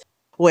this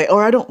way,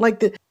 or I don't like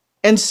the.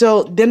 And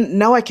so then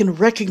now I can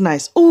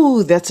recognize,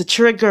 ooh, that's a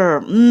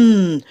trigger.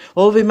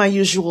 What would be my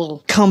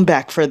usual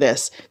comeback for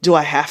this? Do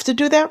I have to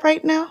do that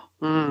right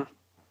now?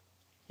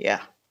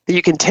 Yeah.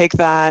 You can take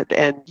that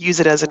and use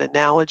it as an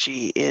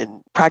analogy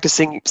in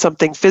practicing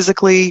something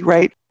physically,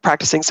 right?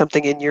 Practicing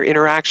something in your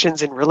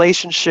interactions in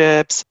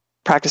relationships,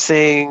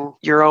 practicing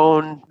your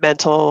own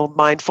mental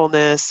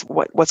mindfulness,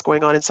 what's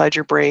going on inside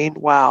your brain.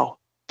 Wow,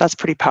 that's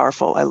pretty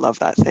powerful. I love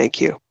that. Thank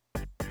you.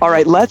 All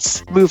right,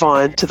 let's move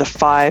on to the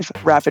 5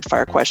 rapid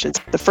fire questions.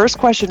 The first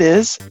question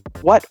is,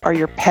 what are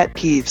your pet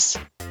peeves?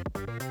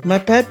 My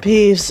pet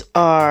peeves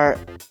are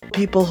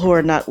people who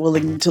are not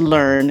willing to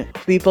learn,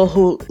 people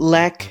who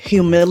lack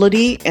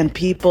humility, and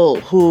people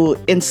who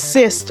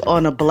insist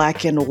on a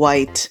black and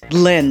white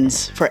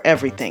lens for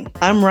everything.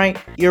 I'm right,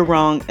 you're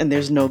wrong, and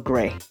there's no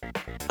gray.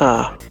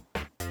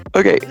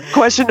 Okay,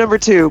 question number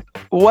 2.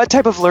 What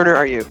type of learner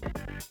are you?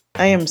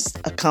 I am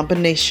a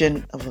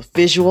combination of a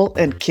visual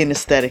and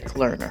kinesthetic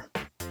learner.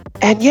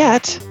 And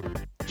yet,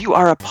 you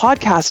are a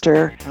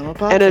podcaster, I'm a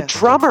podcaster. And a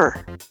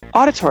drummer,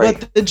 auditory.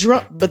 But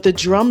the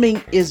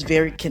drumming is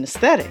very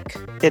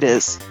kinesthetic. It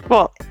is.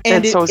 Well,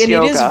 and so is and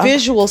yoga. It is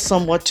visual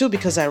somewhat too,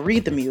 because I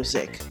read the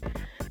music.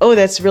 Oh,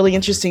 that's really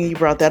interesting you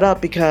brought that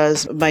up,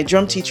 because my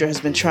drum teacher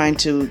has been trying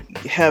to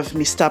have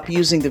me stop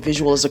using the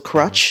visual as a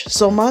crutch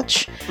so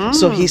much.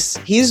 So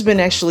he's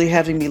been actually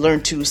having me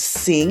learn to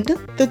sing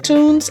the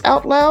tunes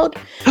out loud.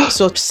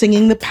 So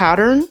singing the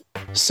pattern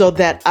so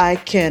that I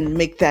can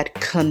make that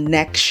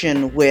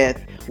connection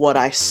with what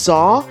I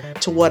saw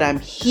to what I'm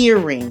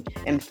hearing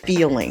and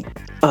feeling.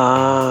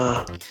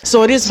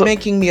 So it is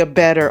making me a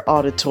better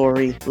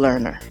auditory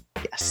learner.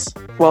 Yes.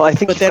 Well, I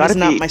think but that is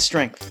not my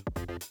strength.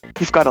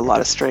 You've got a lot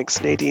of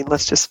strengths, Nadine.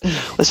 Let's just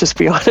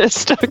be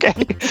honest. Okay.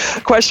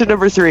 Question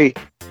number 3.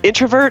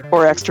 Introvert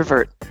or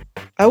extrovert?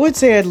 I would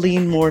say I'd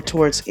lean more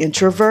towards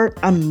introvert.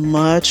 I'm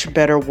much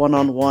better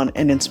one-on-one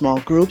and in small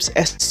groups.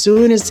 As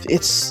soon as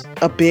it's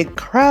a big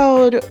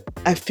crowd,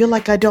 I feel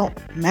like I don't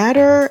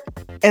matter.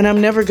 And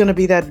I'm never going to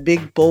be that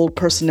big, bold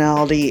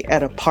personality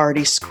at a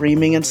party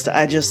screaming and stuff.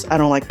 I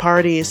don't like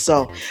parties.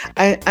 So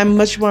I'm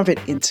much more of an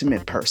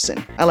intimate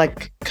person. I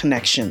like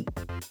connection.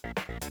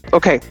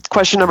 Okay.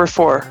 Question number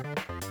 4.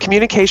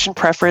 Communication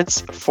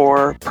preference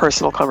for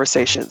personal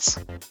conversations?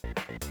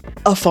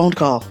 A phone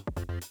call.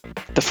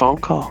 The phone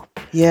call.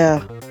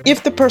 Yeah.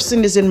 If the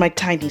person is in my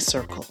tiny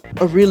circle,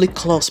 a really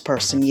close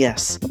person,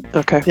 yes.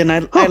 Okay. Then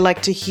I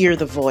like to hear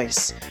the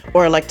voice,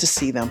 or I like to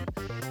see them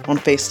on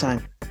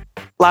FaceTime.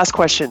 Last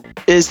question.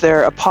 Is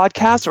there a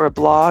podcast or a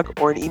blog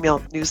or an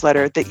email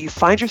newsletter that you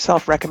find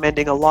yourself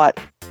recommending a lot?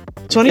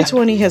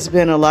 2020 has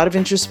been a lot of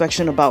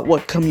introspection about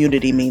what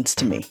community means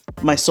to me,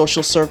 my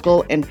social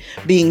circle, and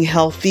being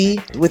healthy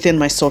within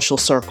my social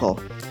circle.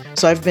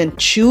 So I've been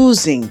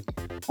choosing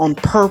on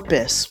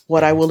purpose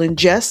what I will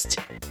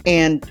ingest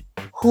and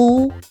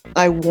who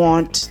I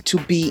want to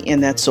be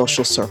in that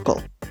social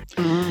circle.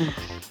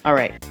 All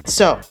right.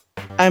 So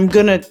I'm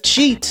going to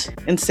cheat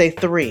and say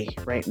 3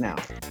 right now.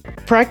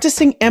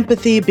 Practicing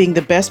empathy, being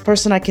the best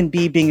person I can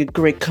be, being a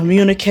great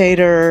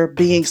communicator,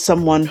 being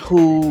someone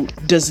who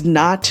does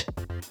not,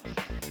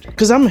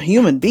 because I'm a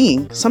human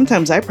being.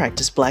 Sometimes I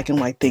practice black and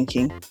white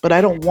thinking, but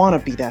I don't want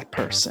to be that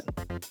person.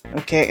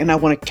 Okay. And I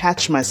want to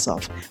catch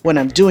myself when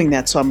I'm doing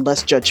that, so I'm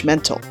less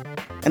judgmental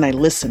and I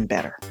listen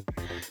better.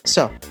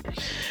 So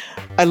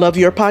I love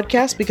your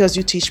podcast because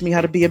you teach me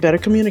how to be a better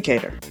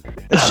communicator.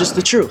 It's just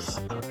the truth.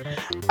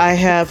 I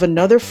have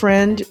another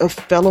friend, a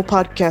fellow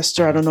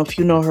podcaster. I don't know if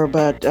you know her,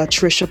 but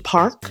Trisha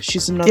Park.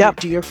 She's another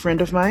dear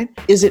friend of mine.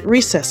 Is it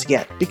recess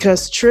yet?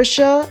 Because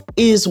Trisha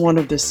is one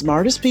of the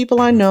smartest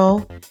people I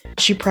know.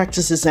 She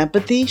practices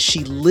empathy.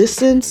 She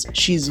listens.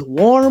 She's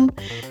warm.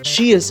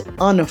 She is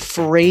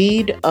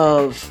unafraid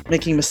of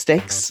making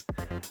mistakes.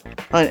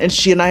 And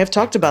she and I have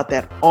talked about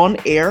that on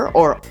air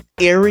or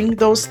airing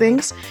those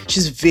things.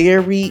 She's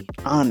very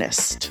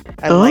honest.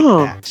 I like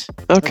that.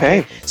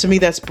 Okay. To me,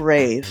 that's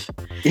brave.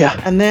 Yeah.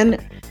 And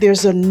then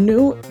there's the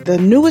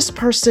newest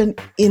person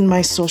in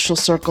my social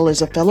circle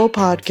is a fellow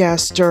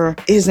podcaster.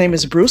 His name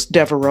is Bruce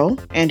Devereaux,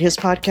 and his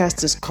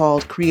podcast is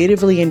called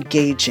Creatively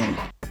Engaging.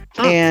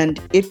 And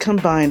it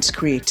combines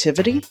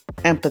creativity,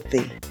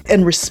 empathy,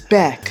 and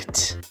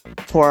respect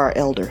for our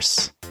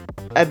elders.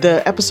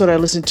 The episode I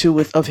listened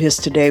to of his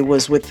today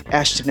was with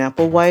Ashton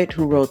Applewhite,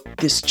 who wrote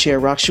This Chair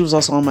Rocks. She was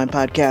also on my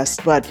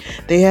podcast, but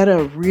they had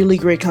a really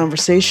great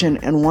conversation.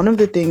 And one of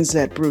the things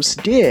that Bruce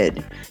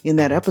did in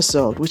that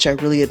episode, which I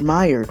really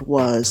admired,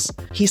 was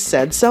he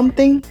said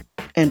something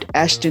and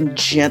Ashton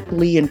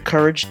gently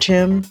encouraged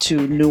him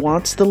to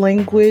nuance the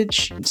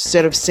language.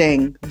 Instead of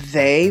saying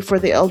they for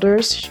the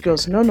elders, she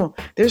goes, no,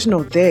 there's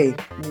no they.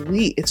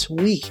 It's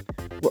we.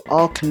 We're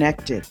all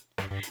connected.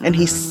 And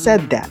he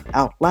said that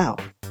out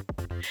loud.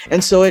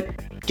 And so it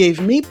gave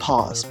me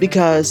pause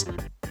because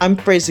I'm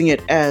phrasing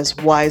it as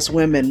wise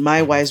women,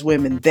 my wise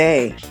women,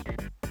 they.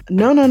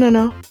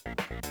 No.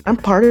 I'm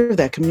part of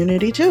that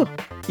community too.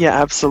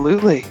 Yeah,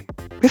 absolutely.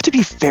 We have to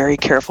be very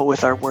careful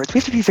with our words. We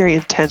have to be very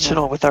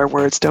intentional with our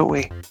words, don't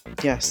we?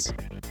 Yes.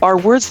 Our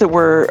words that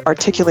we're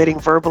articulating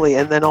verbally,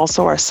 and then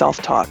also our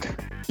self-talk.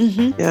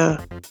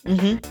 Yeah.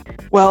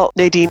 Well,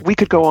 Nadine, we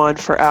could go on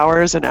for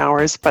hours and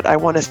hours, but I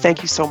want to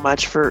thank you so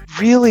much for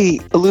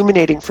really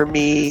illuminating for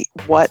me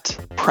what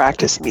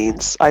practice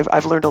means.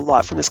 I've learned a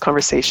lot from this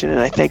conversation, and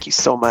I thank you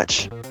so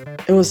much.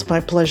 It was my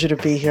pleasure to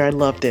be here. I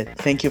loved it.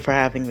 Thank you for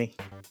having me.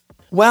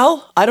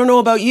 Well, I don't know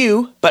about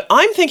you, but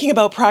I'm thinking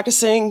about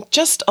practicing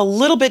just a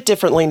little bit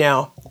differently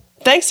now.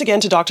 Thanks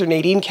again to Dr.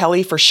 Nadine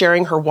Kelly for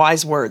sharing her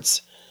wise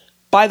words.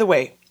 By the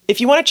way,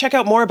 if you want to check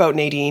out more about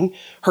Nadine,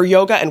 her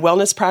yoga and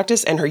wellness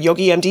practice, and her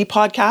Yogi MD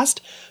podcast,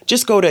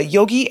 just go to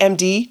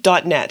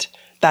yogimd.net.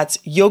 That's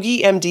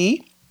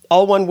yogimd,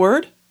 all one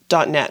word,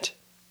 .net.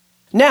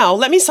 Now,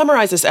 let me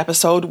summarize this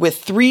episode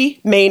with 3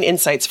 main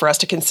insights for us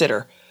to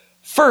consider.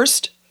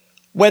 First,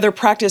 whether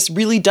practice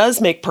really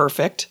does make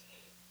perfect.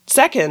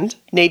 Second,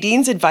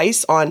 Nadine's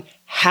advice on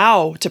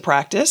how to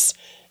practice.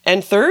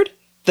 And third,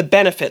 the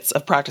benefits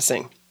of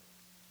practicing.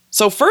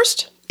 So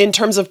first, in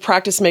terms of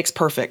practice makes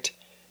perfect,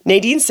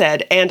 Nadine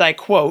said, and I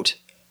quote,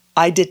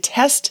 "I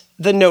detest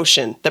the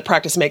notion that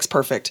practice makes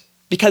perfect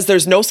because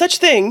there's no such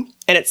thing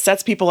and it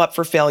sets people up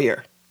for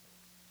failure."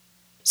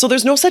 So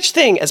there's no such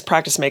thing as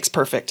practice makes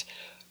perfect.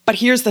 But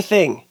here's the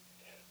thing.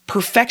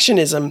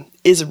 Perfectionism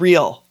is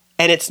real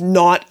and it's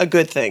not a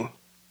good thing.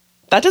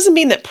 That doesn't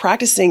mean that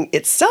practicing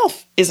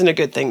itself isn't a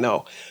good thing,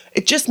 though.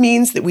 It just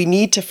means that we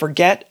need to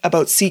forget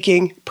about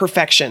seeking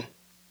perfection.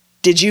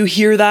 Did you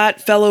hear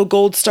that, fellow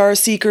Gold Star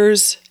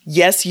seekers?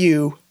 Yes,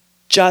 you.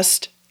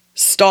 Just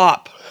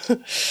stop.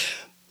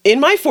 In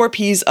my 4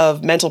 Ps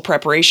of mental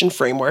preparation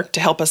framework to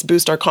help us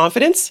boost our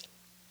confidence,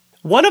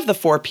 one of the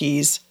 4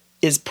 Ps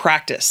is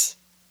practice.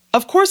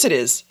 Of course it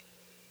is.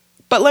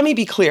 But let me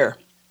be clear.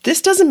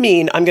 This doesn't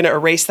mean I'm going to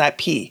erase that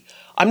P.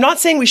 I'm not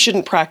saying we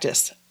shouldn't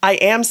practice. I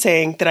am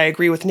saying that I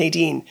agree with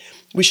Nadine.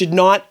 We should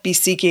not be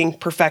seeking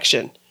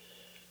perfection.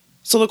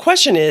 So the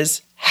question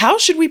is, how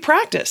should we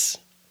practice?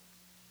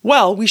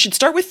 Well, we should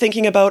start with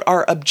thinking about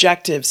our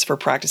objectives for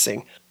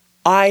practicing.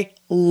 I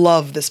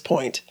love this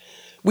point.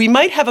 We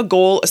might have a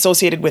goal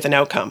associated with an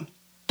outcome.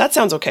 That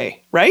sounds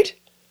okay, right?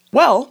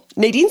 Well,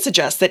 Nadine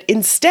suggests that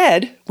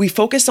instead we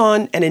focus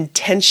on an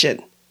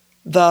intention,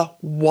 the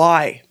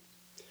why.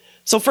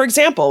 So for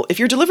example, if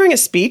you're delivering a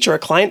speech or a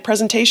client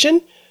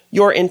presentation,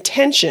 your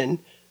intention,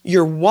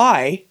 your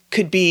why,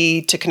 could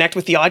be to connect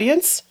with the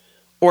audience,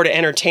 or to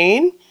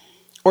entertain,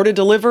 or to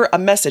deliver a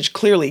message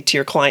clearly to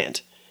your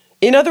client.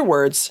 In other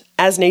words,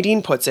 as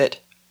Nadine puts it,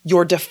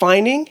 you're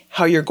defining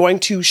how you're going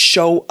to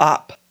show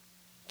up.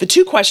 The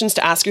 2 questions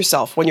to ask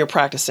yourself when you're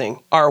practicing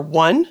are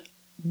 1,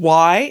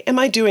 why am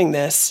I doing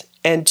this?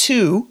 And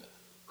 2,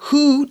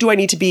 who do I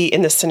need to be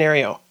in this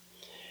scenario?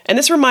 And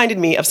this reminded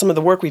me of some of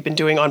the work we've been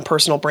doing on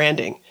personal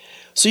branding.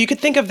 So you could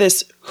think of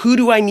this, who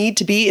do I need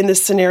to be in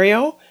this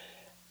scenario,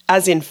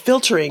 as in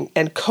filtering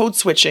and code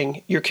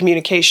switching your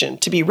communication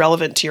to be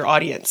relevant to your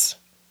audience.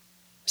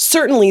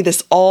 Certainly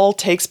this all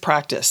takes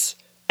practice.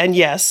 And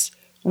yes,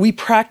 we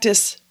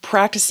practice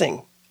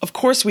practicing. Of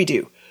course we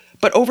do.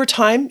 But over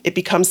time, it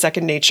becomes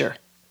second nature.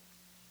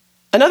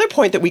 Another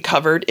point that we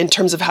covered in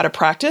terms of how to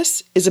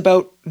practice is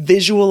about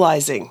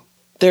visualizing.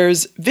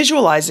 There's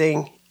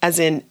visualizing as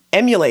in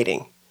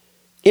emulating.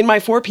 In my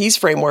 4 Ps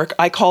framework,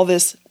 I call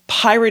this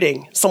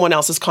pirating someone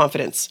else's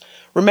confidence.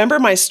 Remember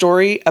my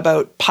story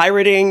about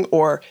pirating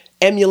or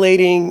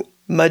emulating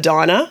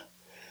Madonna?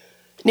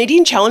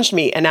 Nadine challenged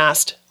me and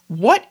asked,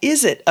 what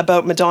is it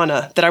about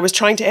Madonna that I was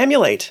trying to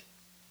emulate?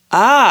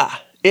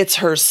 Ah, it's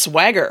her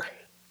swagger.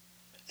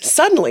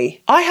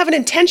 Suddenly, I have an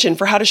intention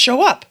for how to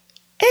show up,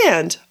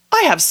 and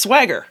I have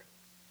swagger.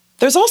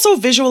 There's also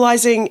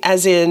visualizing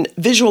as in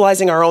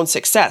visualizing our own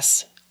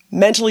success,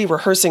 mentally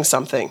rehearsing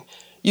something.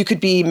 You could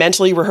be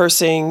mentally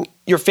rehearsing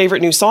your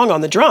favorite new song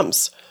on the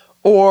drums,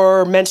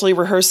 or mentally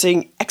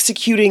rehearsing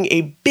executing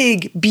a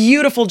big,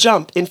 beautiful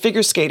jump in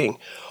figure skating,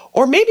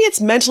 or maybe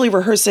it's mentally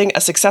rehearsing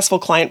a successful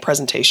client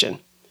presentation.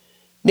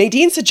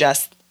 Nadine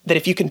suggests that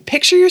if you can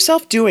picture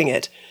yourself doing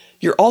it,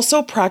 you're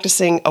also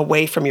practicing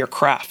away from your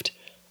craft.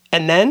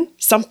 And then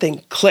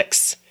something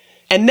clicks.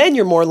 And then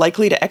you're more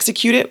likely to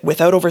execute it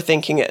without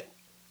overthinking it.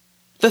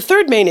 The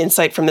 3rd main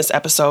insight from this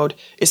episode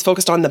is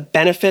focused on the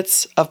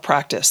benefits of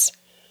practice.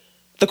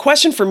 The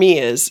question for me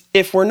is,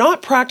 if we're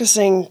not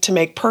practicing to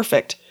make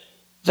perfect,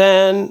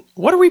 then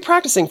what are we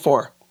practicing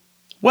for?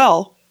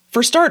 Well,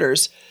 for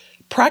starters,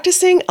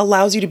 practicing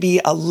allows you to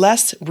be a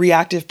less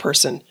reactive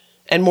person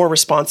and more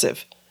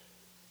responsive.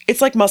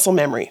 It's like muscle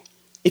memory.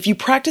 If you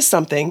practice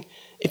something,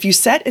 if you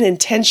set an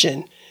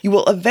intention, you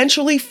will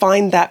eventually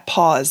find that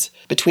pause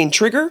between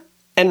trigger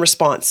and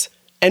response.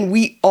 And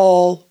we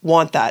all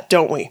want that,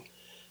 don't we?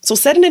 So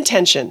set an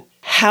intention,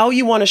 how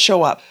you want to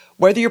show up,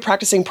 whether you're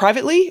practicing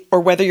privately or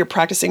whether you're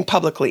practicing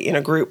publicly in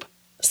a group.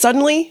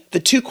 Suddenly, the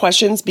 2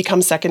 questions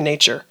become second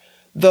nature.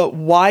 The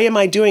why am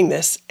I doing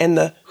this and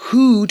the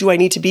who do I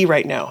need to be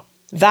right now?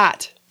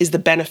 That is the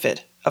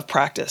benefit of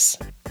practice.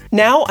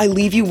 Now I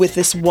leave you with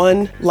this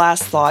one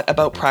last thought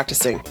about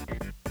practicing.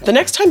 The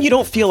next time you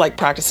don't feel like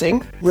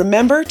practicing,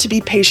 remember to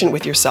be patient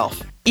with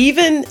yourself.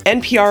 Even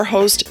NPR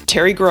host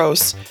Terry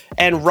Gross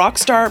and rock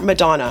star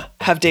Madonna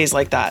have days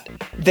like that.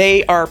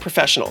 They are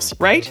professionals,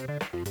 right?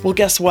 Well,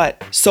 guess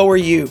what? So are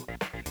you.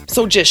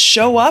 So just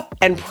show up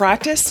and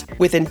practice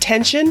with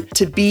intention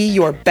to be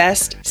your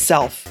best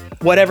self,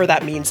 whatever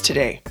that means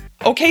today.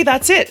 Okay,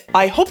 that's it.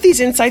 I hope these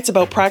insights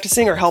about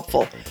practicing are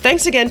helpful.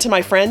 Thanks again to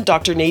my friend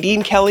Dr.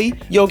 Nadine Kelly,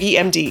 Yogi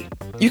MD.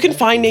 You can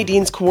find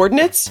Nadine's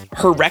coordinates,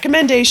 her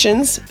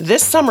recommendations,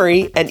 this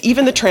summary, and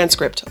even the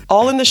transcript,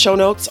 all in the show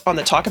notes on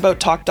the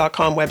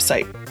talkabouttalk.com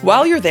website.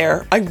 While you're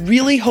there, I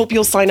really hope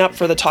you'll sign up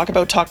for the Talk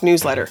About Talk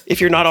newsletter if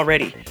you're not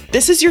already.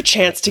 This is your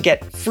chance to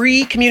get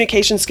free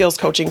communication skills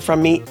coaching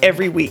from me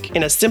every week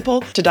in a simple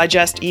to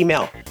digest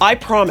email. I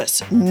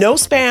promise, no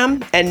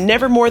spam and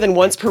never more than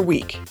once per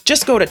week.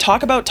 Just go to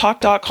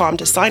talkabouttalk.com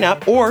to sign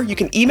up, or you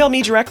can email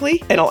me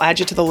directly and I'll add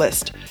you to the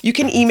list. You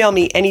can email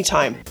me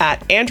anytime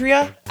at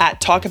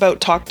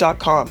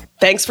andrea@talkabouttalk.com.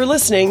 Thanks for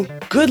listening.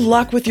 Good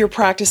luck with your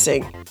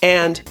practicing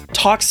and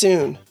talk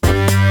soon.